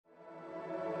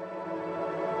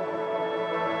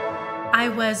I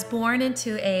was born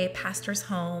into a pastor's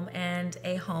home and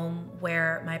a home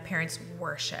where my parents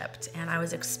worshiped, and I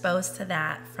was exposed to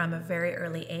that from a very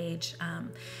early age.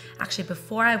 Actually,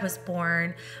 before I was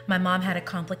born, my mom had a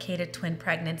complicated twin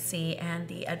pregnancy, and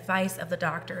the advice of the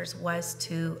doctors was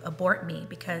to abort me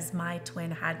because my twin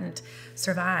hadn't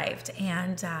survived.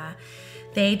 And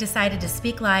they decided to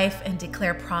speak life and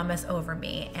declare promise over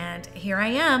me. And here I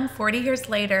am, 40 years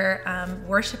later,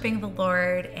 worshiping the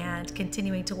Lord and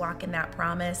continuing to walk in that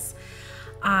promise.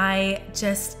 I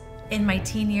just, in my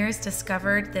teen years,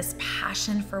 discovered this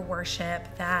passion for worship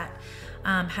that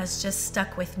has just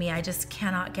stuck with me. I just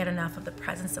cannot get enough of the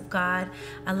presence of God.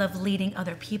 I love leading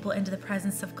other people into the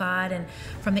presence of God. And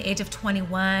from the age of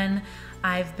 21,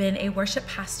 I've been a worship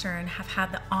pastor and have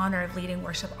had the honor of leading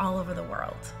worship all over the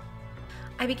world.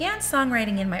 I began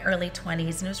songwriting in my early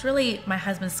 20s, and it was really my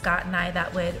husband Scott and I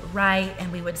that would write,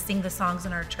 and we would sing the songs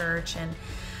in our church. And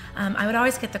I would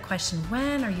always get the question,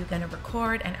 when are you going to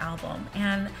record an album?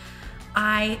 And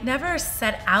I never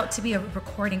set out to be a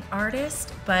recording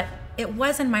artist, but it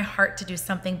was in my heart to do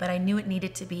something, but I knew it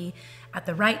needed to be at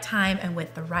the right time and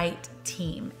with the right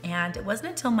team. And it wasn't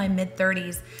until my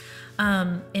mid-30s,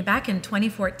 back in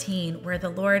 2014, where the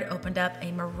Lord opened up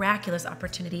a miraculous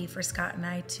opportunity for Scott and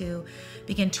I to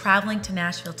begin traveling to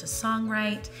Nashville to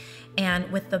songwrite.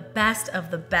 And with the best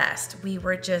of the best, we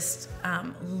were just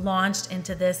launched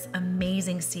into this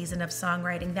amazing season of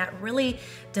songwriting that really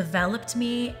developed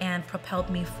me and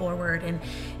propelled me forward. And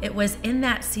it was in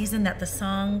that season that the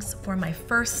songs for my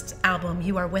first album,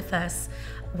 You Are With Us,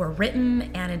 were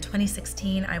written, and in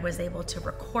 2016 I was able to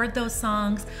record those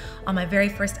songs on my very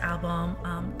first album.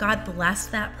 God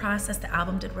blessed that process. The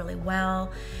album did really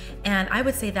well, and I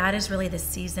would say that is really the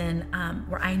season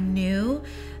where I knew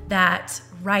that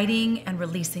writing and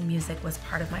releasing music was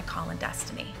part of my call and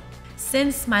destiny.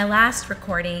 Since my last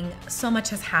recording, so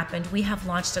much has happened. We have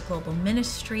launched a global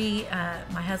ministry,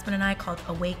 my husband and I, called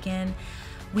Awaken.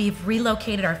 We've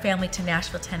relocated our family to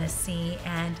Nashville, Tennessee,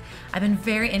 and I've been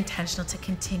very intentional to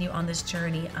continue on this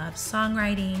journey of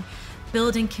songwriting,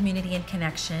 building community and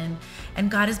connection. And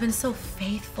God has been so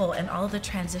faithful in all of the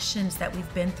transitions that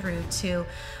we've been through to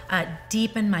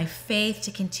deepen my faith,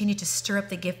 to continue to stir up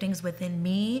the giftings within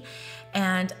me.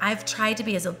 And I've tried to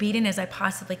be as obedient as I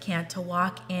possibly can to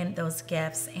walk in those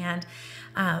gifts. And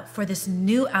for this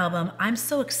new album, I'm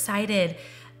so excited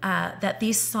that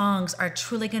these songs are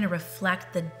truly going to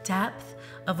reflect the depth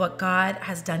of what God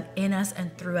has done in us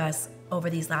and through us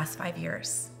over these last 5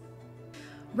 years.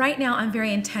 Right now, I'm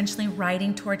very intentionally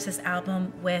writing towards this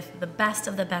album with the best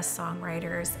of the best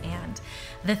songwriters, and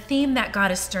the theme that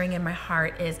God is stirring in my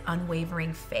heart is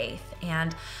unwavering faith.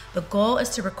 And the goal is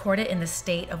to record it in the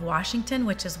state of Washington,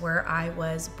 which is where I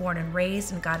was born and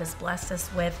raised, and God has blessed us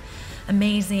with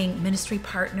amazing ministry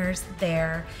partners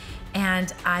there.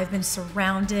 And I've been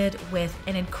surrounded with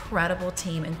an incredible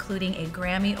team, including a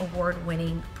Grammy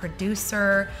Award-winning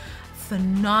producer,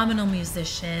 phenomenal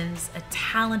musicians, a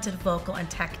talented vocal and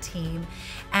tech team.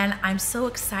 And I'm so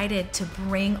excited to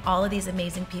bring all of these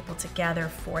amazing people together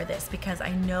for this, because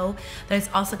I know that it's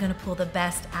also going to pull the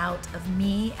best out of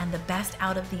me and the best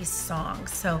out of these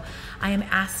songs. So I am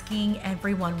asking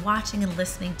everyone watching and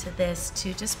listening to this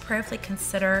to just prayerfully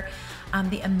consider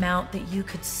the amount that you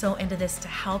could sow into this to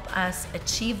help us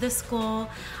achieve this goal.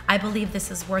 I believe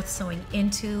this is worth sowing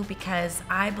into, because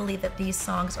I believe that these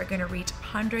songs are going to reach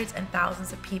hundreds and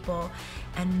thousands of people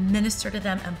and minister to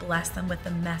them and bless them with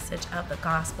the message of the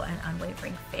gospel and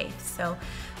unwavering faith. So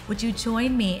would you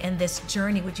join me in this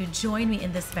journey? Would you join me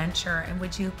in this venture? And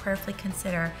would you prayerfully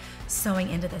consider sowing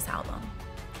into this album?